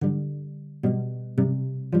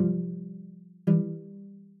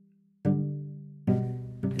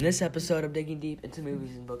this episode of Digging Deep into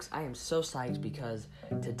Movies and Books, I am so psyched because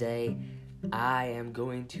today I am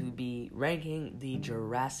going to be ranking the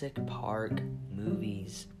Jurassic Park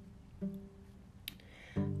movies.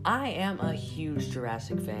 I am a huge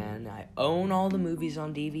Jurassic fan. I own all the movies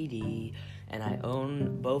on DVD, and I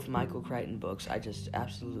own both Michael Crichton books. I just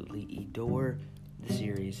absolutely adore the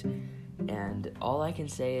series. And all I can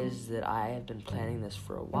say is that I have been planning this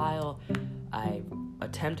for a while. I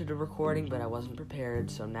attempted a recording, but I wasn't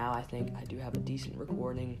prepared, so now I think I do have a decent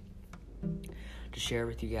recording to share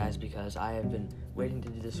with you guys because I have been waiting to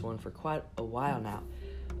do this one for quite a while now.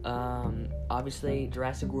 Obviously,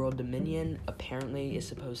 Jurassic World Dominion apparently is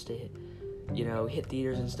supposed to hit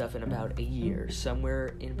theaters and stuff in about a year.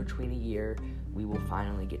 Somewhere in between a year, we will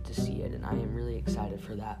finally get to see it, and I am really excited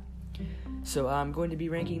for that. So I'm going to be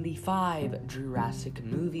ranking the 5 Jurassic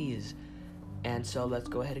movies. And so let's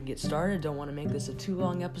go ahead and get started. Don't want to make this a too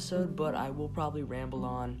long episode, but I will probably ramble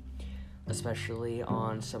on, especially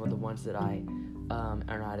on some of the ones that I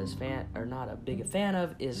are not a big a fan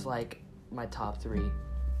of, is like my top 3.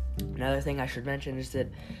 Another thing I should mention is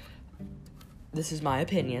that this is my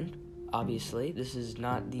opinion. Obviously, this is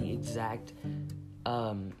not the exact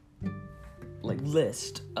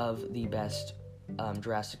list of the best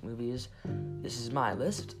Jurassic movies. This is my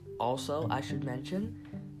list. Also, I should mention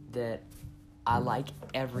that I like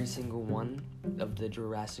every single one of the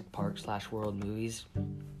Jurassic Park /World movies.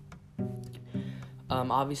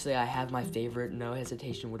 Obviously, I have my favorite. No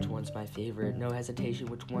hesitation which one's my favorite. No hesitation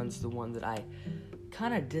which one's the one that I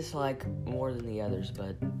kind of dislike more than the others,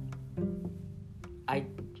 but I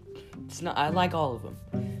like all of them.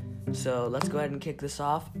 So let's go ahead and kick this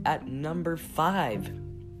off. At number 5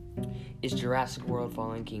 is Jurassic World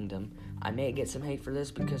Fallen Kingdom. I may get some hate for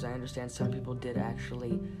this because I understand some people did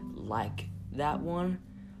actually like that one,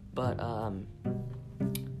 but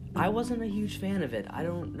I wasn't a huge fan of it. I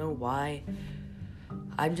don't know why.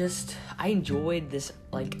 I enjoyed this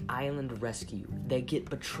island rescue. They get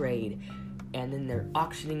betrayed, and then they're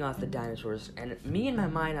auctioning off the dinosaurs. And me, in my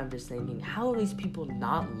mind, I'm just thinking, how are these people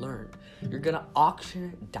not learned? You're gonna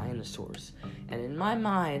auction dinosaurs. And in my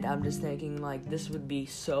mind, I'm just thinking, this would be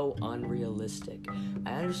so unrealistic.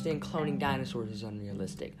 I understand cloning dinosaurs is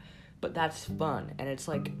unrealistic, but that's fun. And it's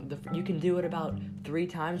you can do it about 3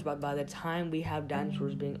 times, but by the time we have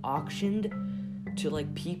dinosaurs being auctioned to,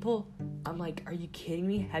 people, I'm like, are you kidding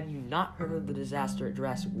me? Have you not heard of the disaster at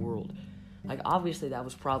Jurassic World? Obviously that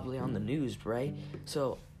was probably on the news, right?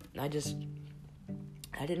 So, I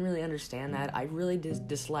didn't really understand that. I really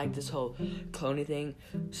disliked this whole cloning thing.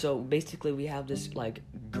 So, basically we have this,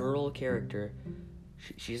 girl character.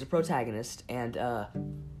 She's a protagonist, and,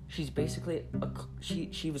 she's basically,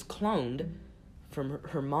 she was cloned from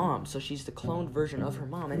her mom. So, she's the cloned version of her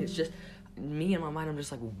mom, and it's just, me in my mind, I'm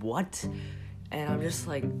just like, what? And I'm just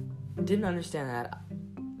didn't understand that.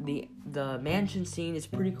 The mansion scene is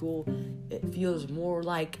pretty cool. It feels more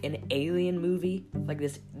like an alien movie,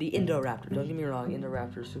 the Indoraptor. Don't get me wrong,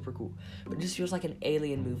 Indoraptor is super cool, but it just feels like an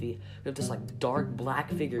alien movie with this dark black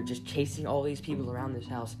figure just chasing all these people around this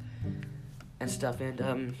house and stuff.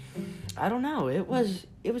 And I don't know, it was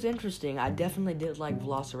interesting. I definitely did like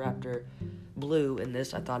Velociraptor Blue in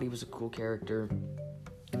this. I thought he was a cool character.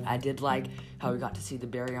 I did like how we got to see the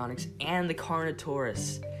Baryonyx and the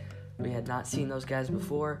Carnotaurus. We had not seen those guys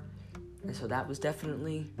before, and so that was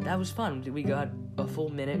fun. We got a full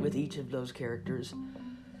minute with each of those characters,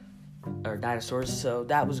 or dinosaurs, so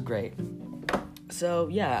that was great. So,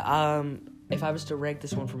 yeah, if I was to rank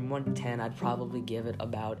this one from 1 to 10, I'd probably give it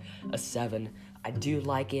about a 7. I do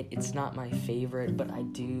like it. It's not my favorite, but I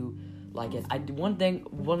do like it.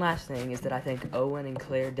 One last thing is that I think Owen and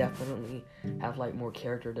Claire definitely have, more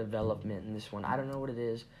character development in this one. I don't know what it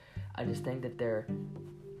is. I just think that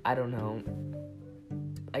I don't know.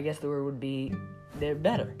 I guess the word would be they're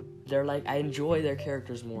better. They're I enjoy their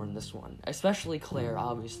characters more in this one. Especially Claire,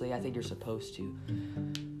 obviously. I think you're supposed to.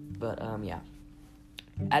 But, yeah.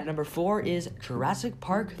 At number 4 is Jurassic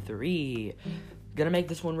Park 3. Gonna make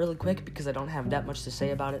this one really quick because I don't have that much to say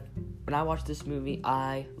about it. When I watched this movie,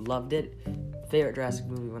 I loved it. Favorite Jurassic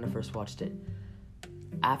movie when I first watched it.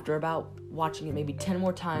 After about watching it maybe 10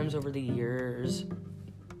 more times over the years...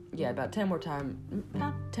 Yeah, about 10 more times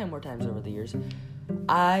over the years,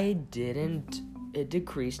 it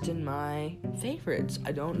decreased in my favorites.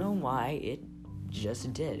 I don't know why, it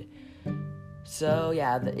just did. So,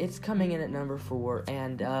 yeah, it's coming in at number 4,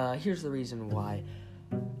 and here's the reason why.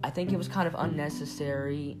 I think it was kind of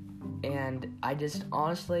unnecessary, and I just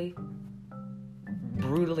honestly,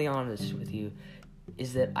 brutally honest with you,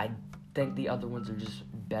 is that I think the other ones are just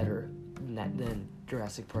better than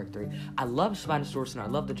Jurassic Park 3. I love Spinosaurus and I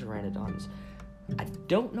love the Pteranodons, I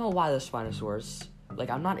don't know why the Spinosaurus,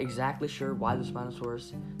 I'm not exactly sure why the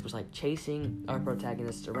Spinosaurus was, chasing our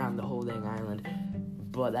protagonists around the whole dang island,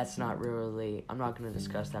 but that's not really, I'm not going to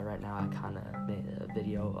discuss that right now. I kind of made a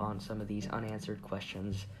video on some of these unanswered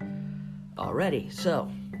questions already, so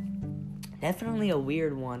definitely a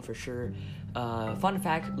weird one for sure. Fun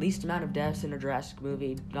fact, least amount of deaths in a Jurassic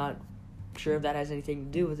movie. Not sure if that has anything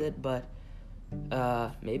to do with it, but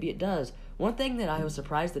maybe it does. One thing that I was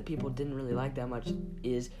surprised that people didn't really like that much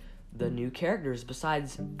is the new characters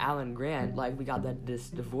besides Alan Grant. We got this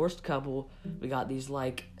divorced couple, we got these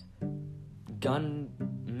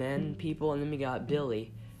gunmen people, and then we got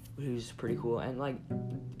Billy, who's pretty cool, and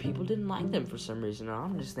people didn't like them for some reason, and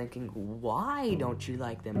I'm just thinking, why don't you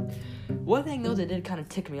like them? One thing though that did kind of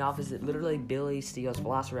tick me off is that literally Billy steals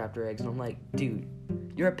velociraptor eggs, and I'm like, dude,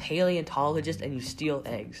 you're a paleontologist and you steal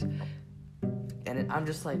eggs. And I'm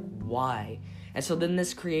just like, why? And so then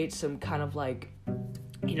this creates some kind of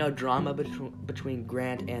drama between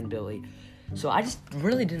Grant and Billy. So I just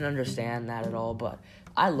really didn't understand that at all, but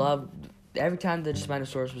I loved every time the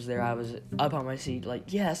Spinosaurus was there. I was up on my seat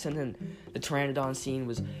yes. And then the Pteranodon scene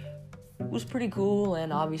was pretty cool,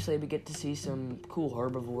 and obviously we get to see some cool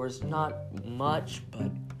herbivores. Not much,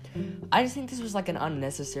 but I just think this was an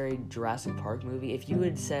unnecessary Jurassic Park movie. If you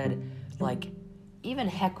had said even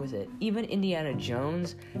heck with it, even Indiana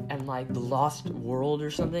Jones and the Lost World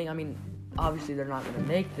or something, I mean, obviously they're not going to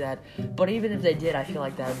make that, but even if they did, I feel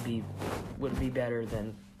that would be better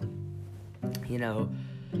than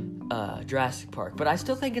Jurassic Park. But I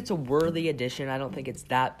still think it's a worthy addition. I don't think it's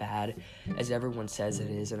that bad as everyone says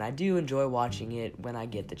it is, and I do enjoy watching it when I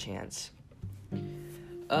get the chance.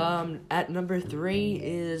 At number 3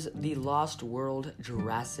 is The Lost World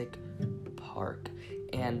Jurassic Park.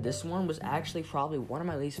 And this one was actually probably one of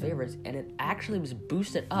my least favorites, and it actually was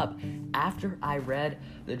boosted up after I read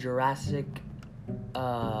the Jurassic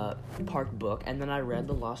Park book, and then I read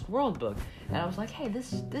the Lost World book, and I was like, hey,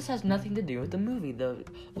 this has nothing to do with the movie. The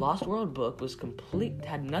Lost World book was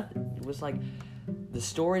had nothing. It was the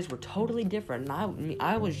stories were totally different, and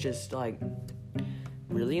I was just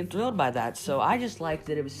really enthralled by that. So I just liked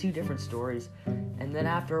that it was two different stories, and then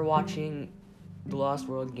after watching The Lost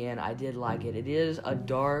World again, I did like it. It is a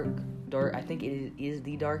dark, I think it is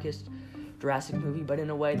the darkest Jurassic movie, but in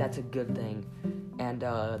a way that's a good thing. And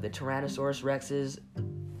the Tyrannosaurus Rexes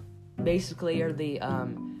basically are the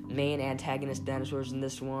main antagonist dinosaurs in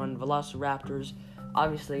this one. Velociraptors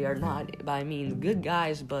obviously are not by means good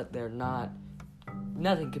guys, but they're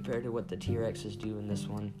nothing compared to what the T-Rexes do in this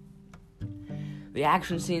one. The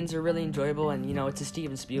action scenes are really enjoyable, and it's a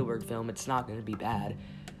Steven Spielberg film. It's not going to be bad.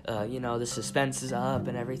 The suspense is up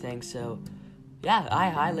and everything, so yeah, I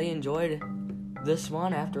highly enjoyed this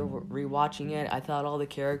one after rewatching it. I thought all the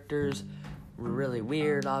characters were really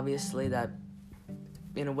weird, obviously, that,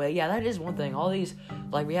 in a way, yeah, that is one thing. All these,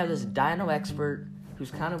 we have this dino expert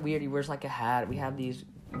who's kind of weird. He wears, a hat. We have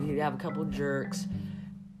a couple jerks,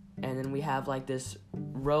 and then we have, this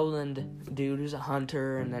Roland dude who's a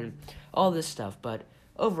hunter, and then all this stuff. But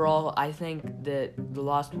overall, I think that The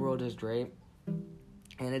Lost World is great.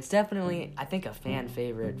 And it's definitely, I think, a fan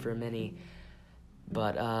favorite for many.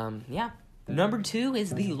 But, yeah. Number 2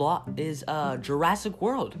 is Jurassic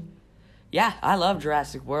World. Yeah, I love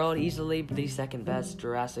Jurassic World. Easily the second best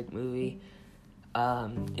Jurassic movie.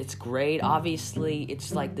 It's great. Obviously,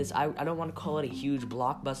 it's this, I don't want to call it a huge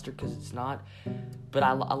blockbuster because it's not. But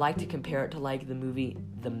I like to compare it to, the movie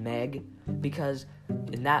The Meg. Because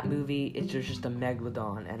in that movie, it's just a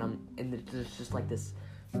megalodon. And there's just this.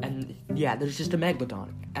 And yeah, there's just a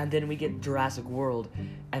megalodon, and then we get Jurassic World,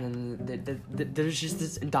 and then there's just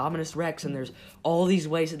this Indominus Rex, and there's all these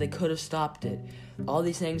ways that they could have stopped it, all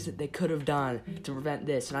these things that they could have done to prevent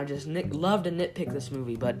this, and I just love to nitpick this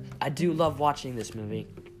movie, but I do love watching this movie,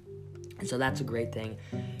 and so that's a great thing.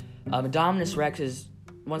 Indominus Rex is,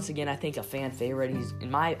 once again, I think a fan favorite.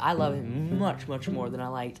 I love him much, much more than I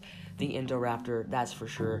liked the Indoraptor, that's for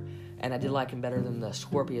sure. And I did like him better than the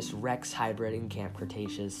Scorpius Rex hybrid in Camp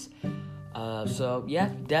Cretaceous. So, yeah,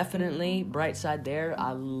 definitely bright side there.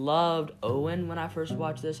 I loved Owen when I first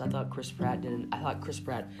watched this. I thought Chris Pratt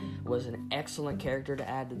was an excellent character to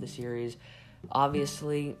add to the series.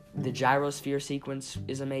 Obviously, the gyrosphere sequence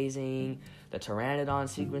is amazing. The Pteranodon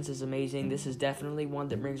sequence is amazing. This is definitely one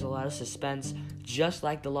that brings a lot of suspense, just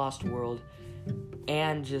like The Lost World,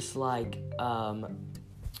 and just like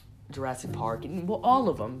Jurassic Park, and all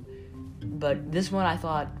of them. But this one I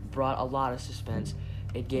thought brought a lot of suspense.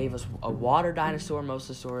 It gave us a water dinosaur,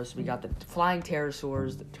 Mosasaurus. We got the flying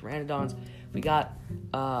pterosaurs, the pteranodons. We got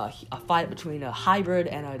a fight between a hybrid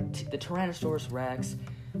and the Tyrannosaurus Rex.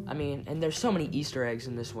 I mean, and there's so many Easter eggs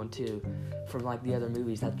in this one too, from like the other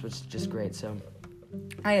movies. That's what's just great. So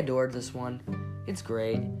I adored this one. It's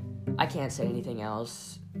great. I can't say anything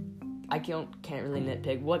else. I can't really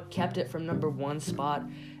nitpick. What kept it from number one spot,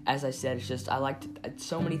 as I said, it's just I liked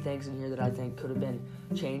so many things in here that I think could have been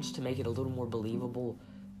changed to make it a little more believable.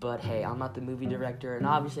 But hey, I'm not the movie director, and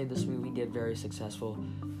obviously this movie did very successful.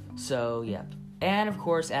 So, yep. And, of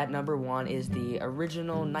course, at number one is the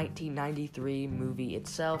original 1993 movie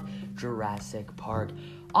itself, Jurassic Park.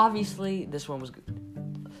 Obviously, this movie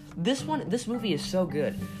is so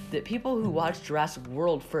good that people who watch Jurassic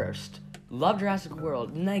World first love Jurassic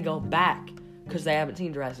World, and they go back because they haven't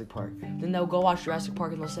seen Jurassic Park. Then they'll go watch Jurassic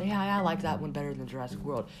Park, and they'll say, yeah, I like that one better than Jurassic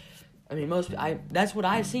World. I mean, that's what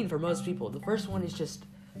I've seen for most people. The first one is just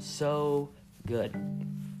so good.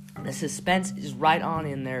 The suspense is right on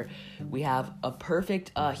in there. We have a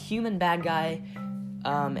perfect human bad guy,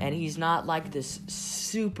 and he's not like this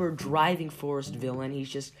super driving force villain. He's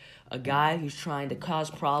just a guy who's trying to cause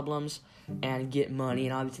problems and get money,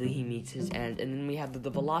 and obviously he meets his end. And then we have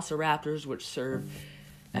the Velociraptors, which serve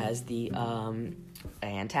as the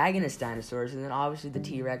antagonist dinosaurs, and then obviously the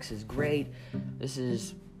T-Rex is great. This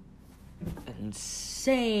is an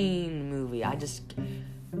insane movie.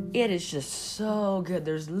 It is just so good.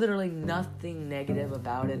 There's literally nothing negative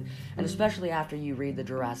about it. And especially after you read the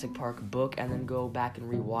Jurassic Park book and then go back and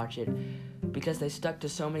rewatch it, because they stuck to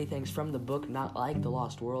so many things from the book, not like the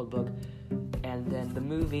Lost World book. And then the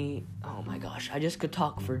movie, oh my gosh, I just could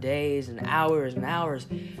talk for days and hours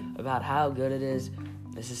about how good it is.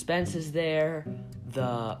 The suspense is there.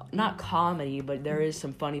 Not comedy, but there is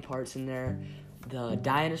some funny parts in there. The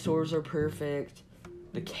dinosaurs are perfect.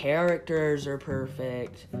 The characters are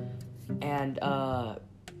perfect, and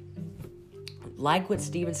like what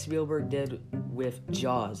Steven Spielberg did with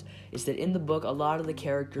Jaws, is that in the book, a lot of the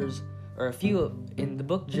characters, or a few in the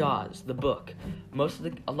book Jaws, the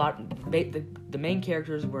main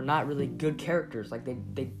characters were not really good characters. Like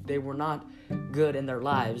they were not good in their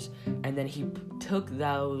lives, and then he took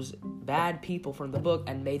those bad people from the book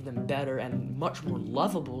and made them better and much more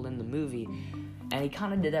lovable in the movie. And he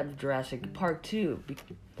kind of did that with Jurassic Park too,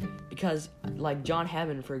 because like John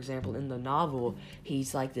Hammond, for example, in the novel,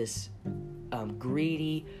 he's like this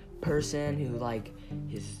greedy person who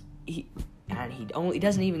he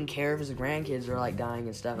doesn't even care if his grandkids are like dying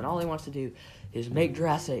and stuff, and all he wants to do is make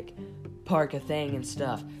Jurassic Park a thing and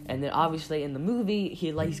stuff. And then obviously in the movie,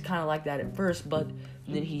 he's kind of like that at first, but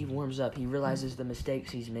then he warms up. He realizes the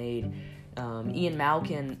mistakes he's made. Ian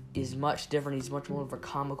Malkin is much different. He's much more of a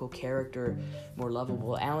comical character, more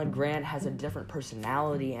lovable. Alan Grant has a different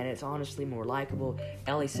personality, and it's honestly more likable.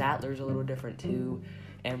 Ellie Sattler's a little different too,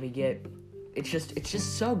 and it's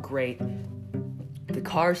just so great. The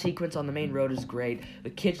car sequence on the main road is great. The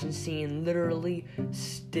kitchen scene literally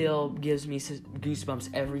still gives me goosebumps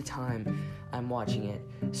every time I'm watching it.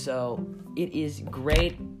 So it is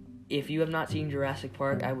great. If you have not seen Jurassic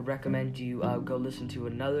Park, I would recommend you go listen to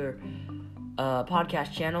another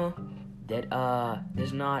podcast channel that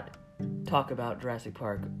does not talk about Jurassic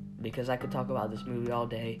Park, because I could talk about this movie all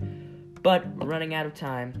day. But we're running out of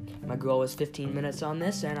time. My goal was 15 minutes on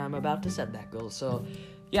this, and I'm about to set that goal. So,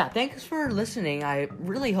 yeah, thanks for listening. I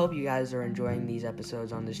really hope you guys are enjoying these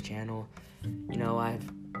episodes on this channel. You know, I've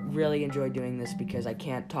really enjoyed doing this because I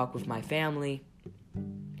can't talk with my family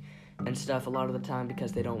and stuff a lot of the time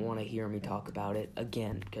because they don't want to hear me talk about it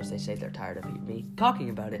again, because they say they're tired of me talking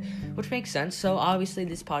about it, which makes sense. So obviously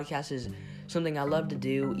this podcast is something I love to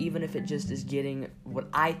do, even if it just is getting what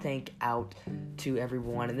I think out to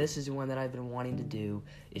everyone. And this is one that I've been wanting to do,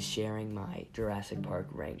 is sharing my Jurassic Park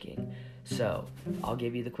ranking. So I'll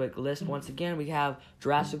give you the quick list once again. We have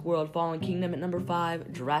Jurassic World Fallen Kingdom at number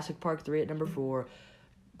 5, Jurassic Park 3 at number 4,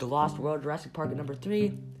 The Lost World Jurassic Park at number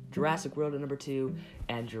 3, Jurassic World at number 2,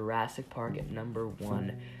 and Jurassic Park at number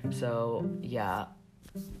 1. So, yeah,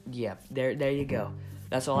 there you go.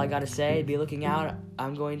 That's all I gotta say. Be looking out.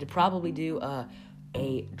 I'm going to probably do a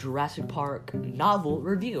Jurassic Park novel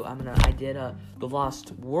review. I did The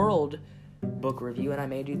Lost World book review, and I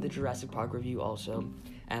may do the Jurassic Park review also.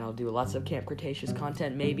 And I'll do lots of Camp Cretaceous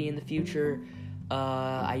content maybe in the future.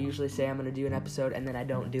 I usually say I'm going to do an episode, and then I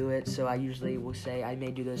don't do it, so I usually will say I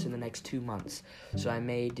may do this in the next 2 months. So I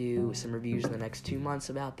may do some reviews in the next 2 months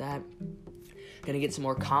about that. Gonna get some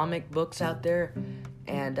more comic books out there,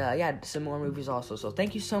 and some more movies also. So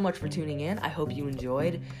thank you so much for tuning in. I hope you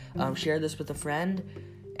enjoyed. Share this with a friend,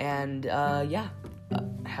 and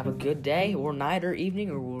have a good day, or night, or evening,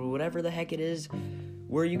 or whatever the heck it is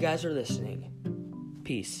where you guys are listening.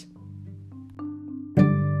 Peace.